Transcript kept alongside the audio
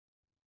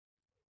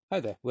Hi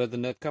there, we're the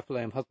Nerd Couple.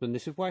 I am husband,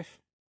 this is wife.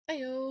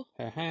 Heyo.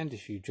 Her hand,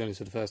 if you join us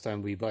for the first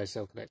time, we buy,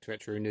 sell, collect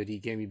retro,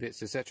 nerdy, gamey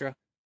bits, etc.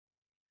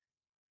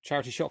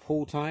 Charity shop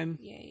haul time.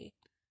 Yay.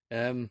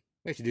 We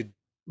actually did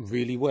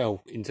really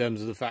well in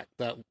terms of the fact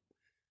that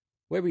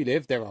where we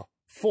live, there are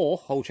 4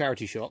 whole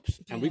charity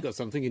shops, and we got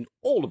something in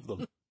all of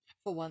them.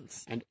 For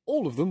once. And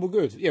all of them were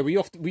good. Yeah, we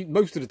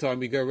most of the time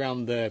we go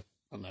around there,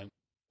 I don't know,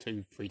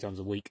 2-3 times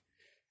a week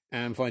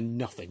and find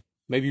nothing.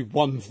 Maybe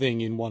one thing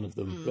in one of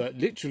them, but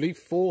literally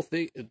 4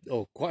 things,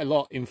 or quite a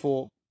lot in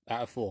 4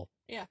 out of 4.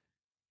 Yeah.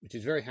 Which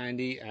is very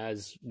handy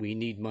as we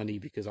need money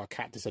because our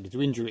cat decided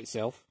to injure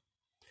itself,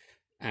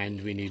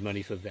 and we need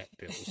money for vet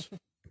bills.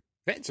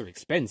 Vets are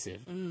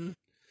expensive.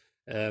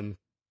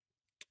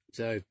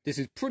 So this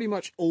is pretty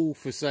much all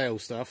for sale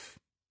stuff,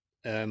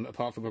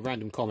 apart from a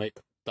random comic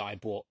that I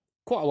bought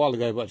quite a while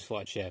ago, but I just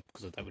thought I'd share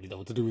because I don't really know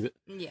what to do with it.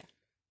 Yeah.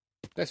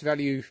 Best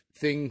value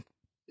thing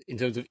in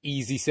terms of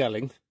easy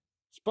selling.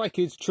 Spy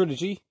Kids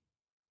Trilogy,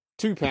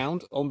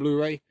 £2 on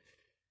Blu-ray.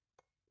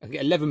 I can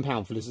get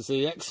 £11 for this at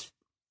CEX.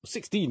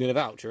 16 in a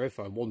voucher if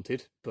I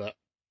wanted, but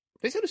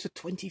they sold us for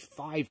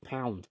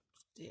 £25.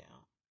 Yeah.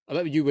 I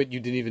love you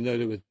didn't even know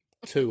there were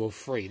 2 or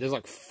 3. There's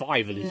like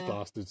 5 of these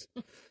bastards.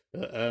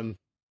 But,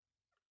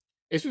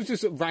 this was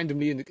just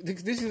randomly in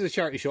this is a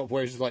charity shop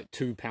where it's just like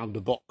 £2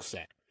 a box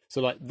set.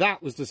 So like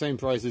that was the same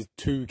price as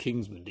 2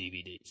 Kingsman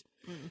DVDs.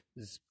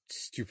 It's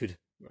stupid,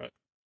 right?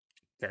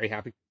 Very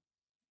happy.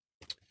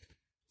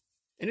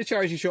 In a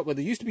charity shop where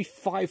there used to be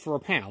 5 for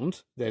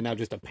 £1, they're now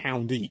just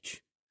 £1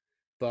 each.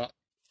 But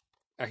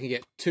I can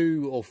get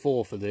 2 or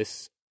 4 for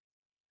this.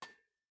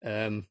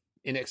 In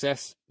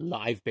excess,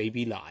 Live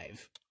Baby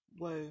Live.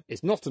 Whoa.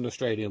 It's not an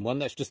Australian one,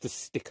 that's just a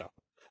sticker.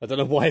 I don't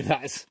know why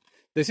that's...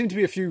 There seem to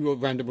be a few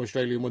random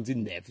Australian ones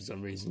in there for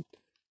some reason.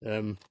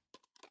 I'm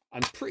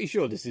pretty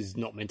sure this is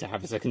not meant to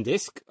have a second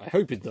disc. I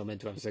hope it's not meant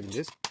to have a second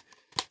disc.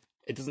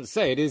 It doesn't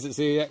say it is at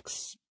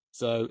CEX,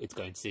 so it's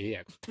going to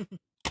CEX.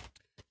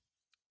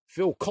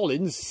 Phil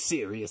Collins'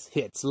 Serious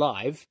Hits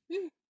Live.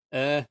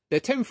 They're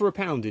 10 for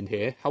 £1 in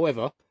here.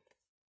 However,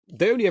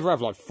 they only ever have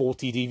like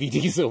 40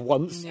 DVDs at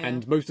once,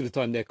 and most of the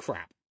time they're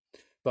crap.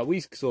 But we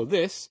saw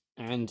this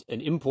and an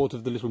import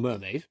of The Little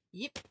Mermaid.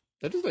 Yep.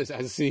 That does it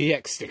has a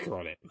CEX sticker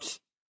on it.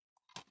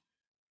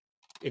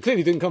 It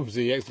clearly didn't come from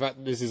CEX. In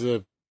fact, this is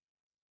a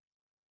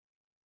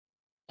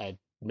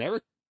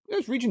American.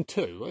 It's Region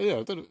 2. Yeah,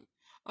 I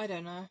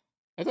don't know.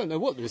 I don't know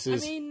what this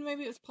is. I mean,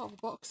 maybe it was part of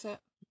a box set.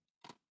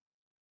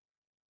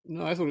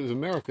 No, I thought it was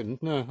American.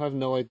 No, I have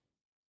no idea.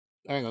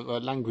 Hang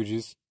on,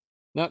 languages.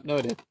 No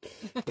idea.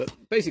 But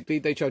basically,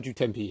 they charge you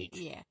 10p each.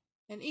 Yeah.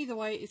 And either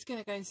way, it's going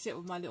to go and sit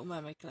with my Little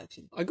Mermaid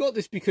collection. I got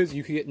this because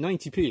you could get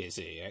 90p at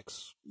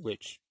CEX,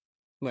 which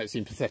might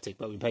seem pathetic,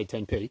 but we paid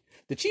 10p.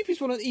 The cheapest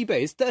one on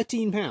eBay is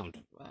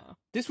 £13. Wow.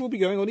 This will be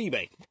going on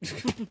eBay.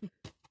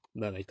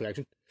 Mermaid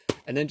collection.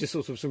 And then just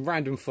sort of some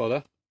random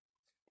fodder.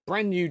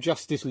 Brand new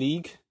Justice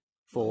League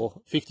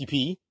for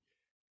 50p.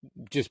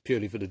 Just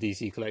purely for the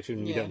DC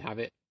collection. We don't have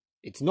it.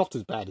 It's not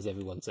as bad as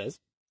everyone says.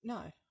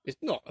 No. It's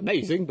not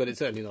amazing, but it's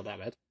certainly not that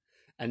bad.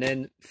 And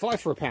then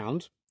 5 for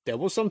 £1. There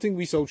was something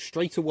we sold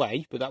straight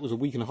away, but that was a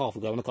week and a half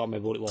ago, and I can't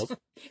remember what it was.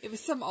 It was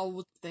some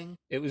old thing.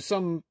 It was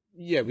some...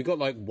 Yeah, we got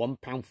like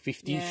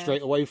 £1.50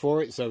 straight away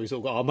for it, so we sort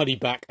of got our money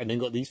back and then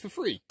got these for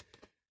free.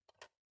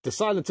 The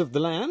Silence of the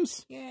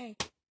Lambs. Yay.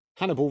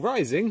 Hannibal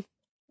Rising.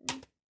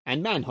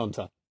 And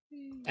Manhunter.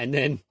 And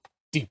then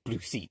Deep Blue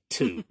Sea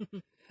 2.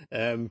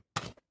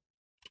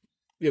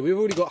 Yeah, we've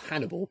already got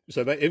Hannibal, so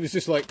it was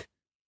just like,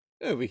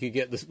 oh, we could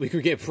get this. We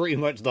could get pretty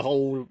much the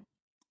whole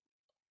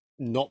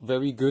not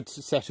very good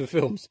set of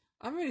films.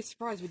 I'm really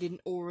surprised we didn't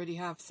already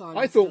have Silence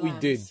I thought of the we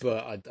Lambs. did,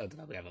 but I don't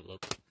know. We haven't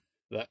looked.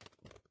 But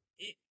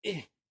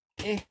yeah.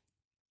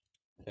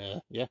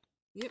 Yep.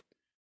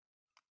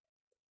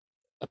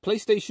 A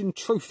PlayStation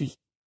trophy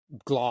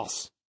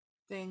glass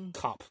Thing.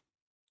 cup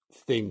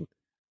thing.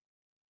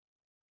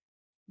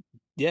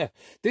 Yeah,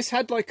 this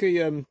had like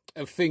a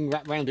thing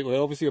wrapped around it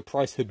where obviously a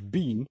price had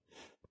been,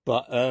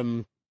 but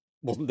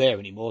wasn't there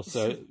anymore.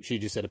 So she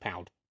just said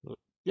 £1.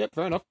 Yep,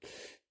 fair enough.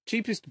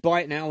 Cheapest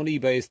buy it now on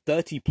eBay is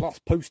 30 plus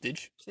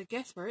postage. So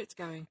guess where it's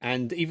going.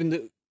 And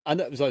even I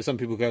know it was like some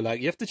people go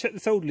like, you have to check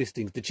the sold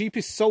listings. The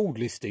cheapest sold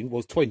listing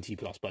was 20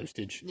 plus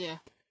postage. Yeah.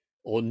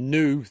 Or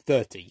new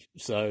 30.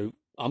 So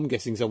I'm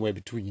guessing somewhere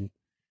between.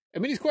 I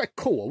mean, it's quite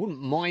cool. I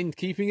wouldn't mind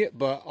keeping it,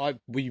 but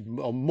we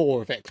are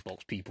more of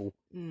Xbox people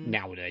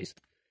nowadays.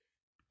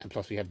 And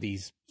plus we have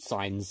these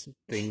signs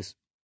things.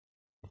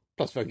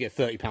 Plus if I can get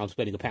 £30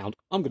 spending £1,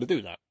 I'm going to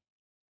do that.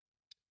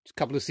 Just a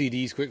couple of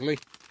CDs quickly.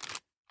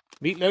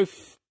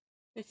 Meatloaf.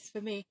 This is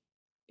for me,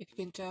 if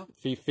you can tell.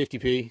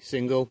 50p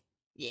single.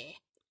 Yeah.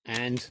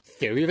 And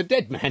Theory of a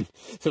Dead Man.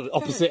 So the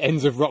opposite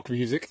ends of rock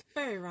music.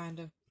 Very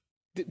random.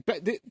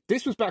 But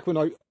this was back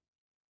when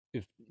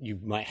you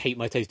might hate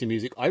my taste in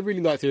music. I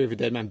really liked Theory of a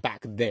Dead Man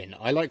back then.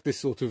 I like this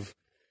sort of...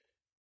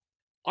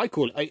 I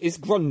call it... It's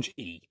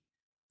grunge-y.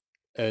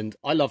 And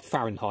I loved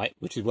Fahrenheit,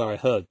 which is where I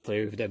heard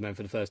Theory of a Dead Man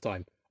for the first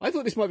time. I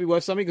thought this might be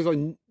worth something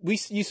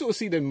because you sort of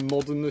see them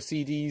modern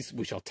CDs,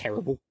 which are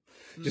terrible.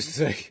 Just to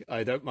say,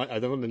 I don't want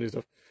the new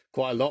stuff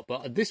quite a lot,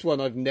 but this one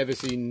I've never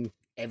seen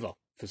ever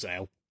for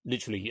sale.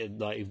 Literally,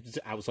 like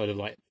outside of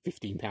like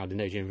 £15 in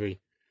HMV.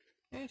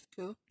 That's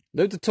cool.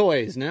 Loads of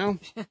toys now.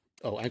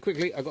 Oh, and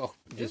quickly, I got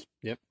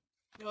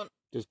Go on.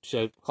 just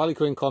showed Harley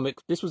Quinn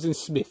comics. This was in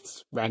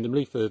Smith's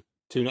randomly for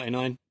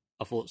 $2.99.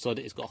 I thought, so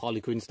it's got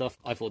Harley Quinn stuff.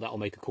 I thought that'll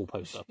make a cool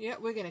poster. Yeah,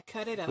 we're gonna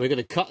cut it up. We're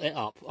gonna cut it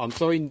up. I'm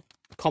sorry,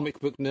 comic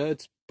book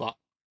nerds, but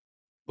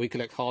we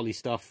collect Harley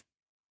stuff.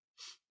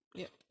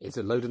 Yep. It's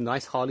a load of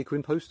nice Harley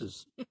Quinn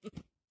posters.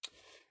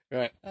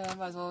 Right. Might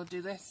as well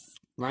do this.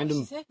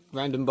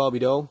 Random Barbie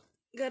doll.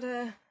 Got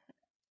a.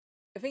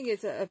 I think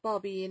it's a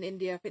Barbie in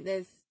India. I think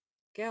there's.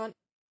 Go on.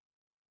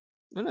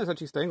 No, it's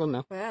actually staying on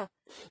now. Wow.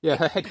 Yeah,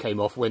 her head came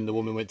off when the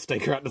woman went to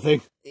take her out the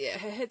thing. Yeah,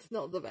 her head's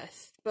not the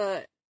best,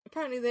 but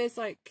apparently there's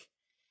like.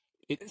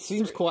 It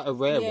seems quite a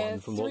rare one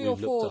from what we've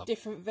looked up. 3 or 4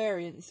 different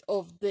variants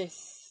of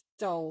this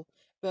doll,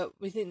 but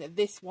we think that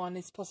this one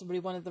is possibly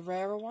one of the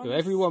rarer ones. So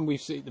everyone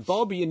we've seen, the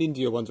Barbie and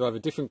India ones are either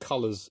different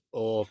colours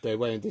or they're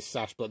wearing this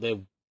sash, but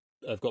they've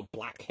got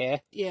black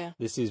hair. Yeah.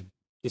 This is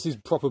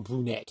proper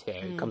brunette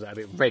hair. It comes out a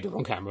bit redder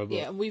on camera. But...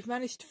 Yeah, and we've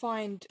managed to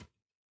find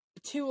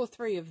 2 or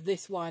 3 of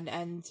this one,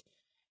 and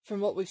from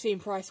what we've seen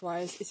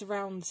price-wise, it's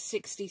around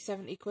 60,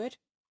 70 quid.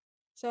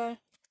 So,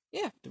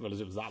 yeah. Didn't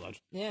realise it was that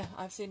much. Yeah,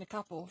 I've seen a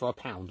couple. For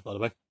 £1, by the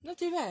way. Not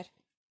too bad.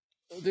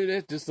 I'll do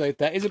this. Just say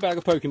that is a bag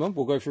of Pokemon.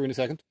 We'll go through in a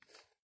second.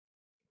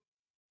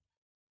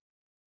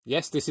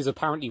 Yes, this is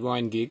apparently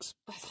Ryan Giggs.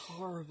 That's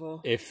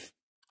horrible. If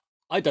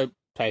I don't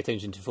pay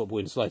attention to football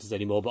in the slightest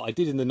anymore, but I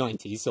did in the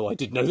 90s, so I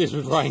did know this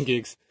was Ryan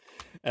Giggs.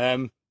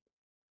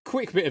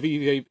 Quick bit of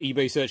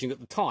eBay searching at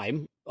the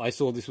time. I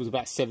saw this was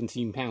about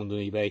 £17 on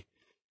eBay.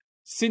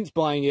 Since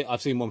buying it,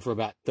 I've seen one for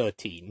about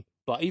 13.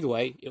 But either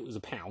way, it was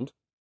 £1.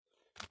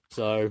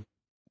 So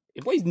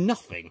it weighs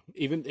nothing.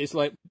 Even it's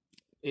like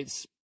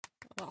it's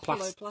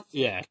hollow plastic.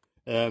 Yeah.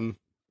 I'm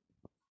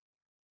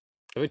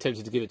very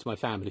tempted to give it to my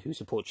family who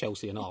support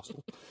Chelsea and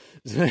Arsenal.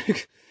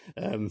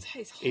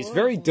 It's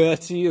very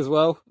dirty as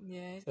well.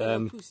 Yeah, it's got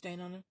a poo stain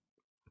on it.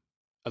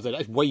 I said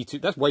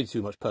that's way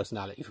too much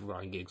personality for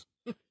Ryan Giggs.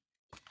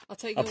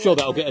 I'm sure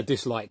that'll get a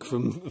dislike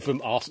from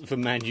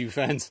Man U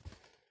fans.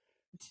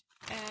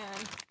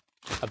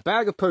 A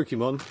bag of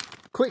Pokemon.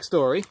 Quick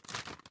story.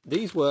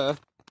 These were,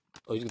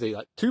 you can see,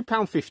 like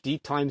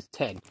 £2.50 times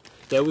 10.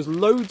 There was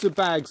loads of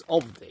bags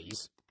of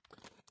these.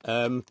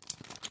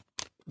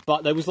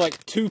 But there was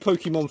like 2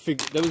 Pokemon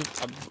figures. There was,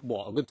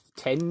 a good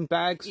 10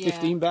 bags,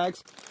 15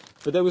 bags?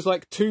 But there was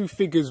like 2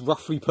 figures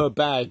roughly per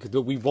bag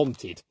that we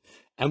wanted.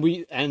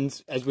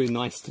 And as we're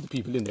nice to the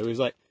people in there, it was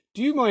like,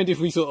 do you mind if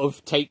we sort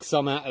of take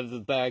some out of the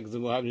bags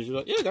and what happens? She's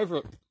like, yeah, go for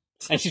it.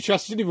 And she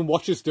didn't even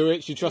watch us do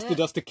it. She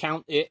trusted us to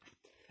count it.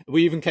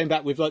 We even came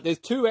back with like, there's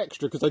 2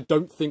 extra because I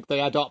don't think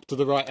they add up to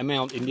the right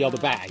amount in the other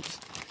bags.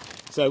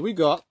 So we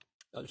got,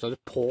 shall I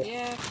just pour?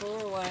 Yeah, pour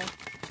away.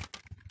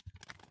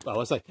 Well,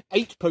 I say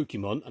 8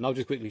 Pokemon, and I'll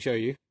just quickly show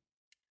you.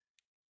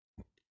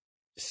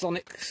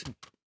 Sonics,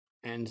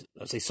 and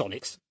let's say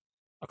Sonics.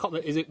 I can't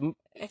remember, is it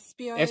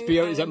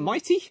SBO? Is that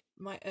Mighty?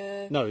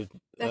 No,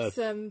 that's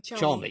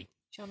Charmy.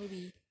 Charmy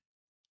B.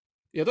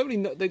 Yeah, I don't really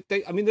know. They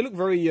look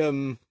very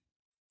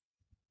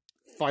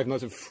Five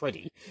Nights at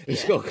Freddy.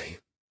 Yeah.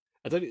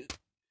 I don't.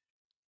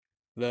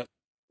 That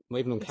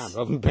even on camera, I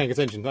haven't been paying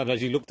attention. I haven't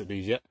actually looked at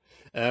these yet.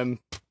 And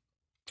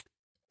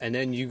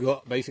then you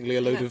got basically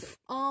a load of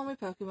army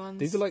Pokemon.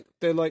 These are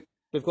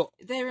they've got.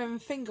 They're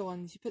finger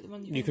ones. You put them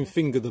on your. You can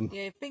finger them.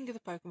 Yeah, finger the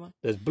Pokemon.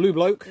 There's Blue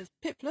Bloke. There's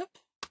Piplup,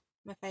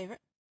 my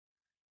favourite.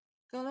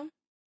 Golem.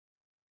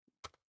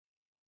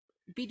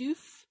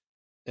 Bidoof.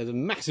 There's a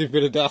massive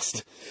bit of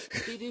dust.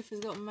 Bidoof has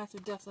got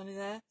massive dust on his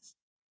ass.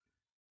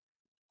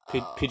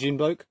 Pigeon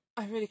Bloke.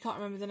 I really can't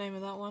remember the name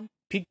of that one.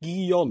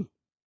 Pidgeon.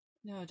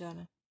 No, I don't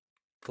know.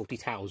 Faulty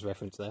Towers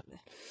reference there.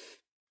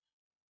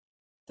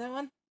 That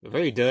one?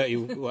 Very dirty.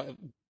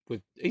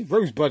 He's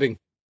rosebudding.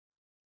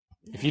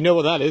 No. If you know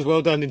what that is,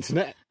 well done,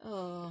 internet.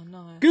 Oh,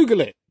 no.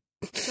 Google it.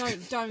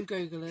 Don't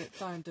Google it.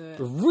 Don't do it.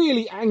 A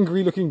really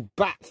angry looking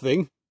bat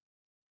thing.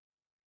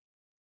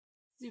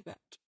 Zubat.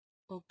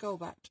 Or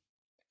Golbat.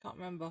 Can't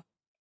remember.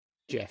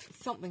 Jeff.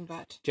 Something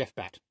bat. Jeff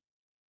Bat.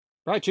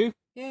 Right, you?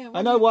 Yeah.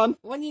 I know one.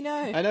 One you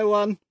know. I know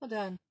one. Well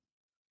done.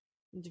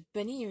 And a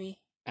bunny.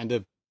 And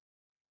a...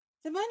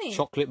 The bunny.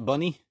 Chocolate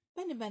bunny.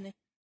 Bunny.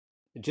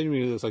 It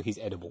genuinely looks like he's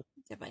edible.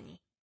 It's a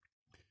bunny.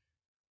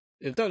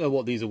 I don't know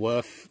what these are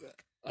worth.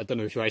 I don't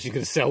know if you're actually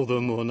going to sell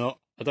them or not.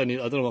 I don't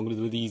know what I'm going to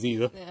do with these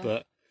either. Yeah.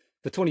 But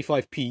for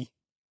 25p,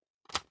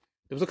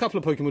 there was a couple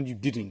of Pokemon you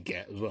didn't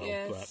get as well.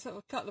 Yeah, sort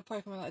of a couple of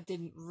Pokemon that I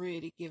didn't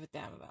really give a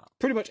damn about.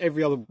 Pretty much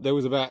every other... There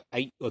was about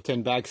 8 or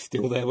 10 bags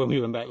still there when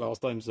we went back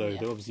last time, so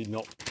they're obviously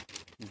not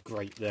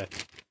great there.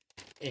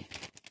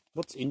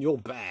 What's in your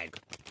bag?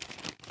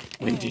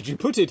 When did you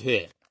put it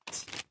here?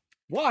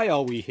 Why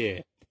are we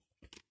here?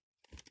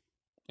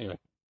 Anyway.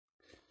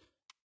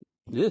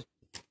 Yeah.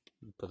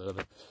 Put it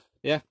over.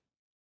 Yeah.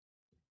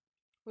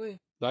 Ooh.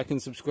 Like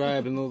and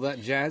subscribe and all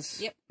that jazz.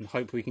 Yep. And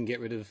hope we can get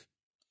rid of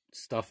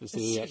stuff that's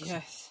EX.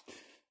 Yes.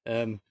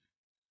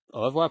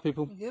 Au revoir,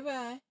 people.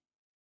 Goodbye.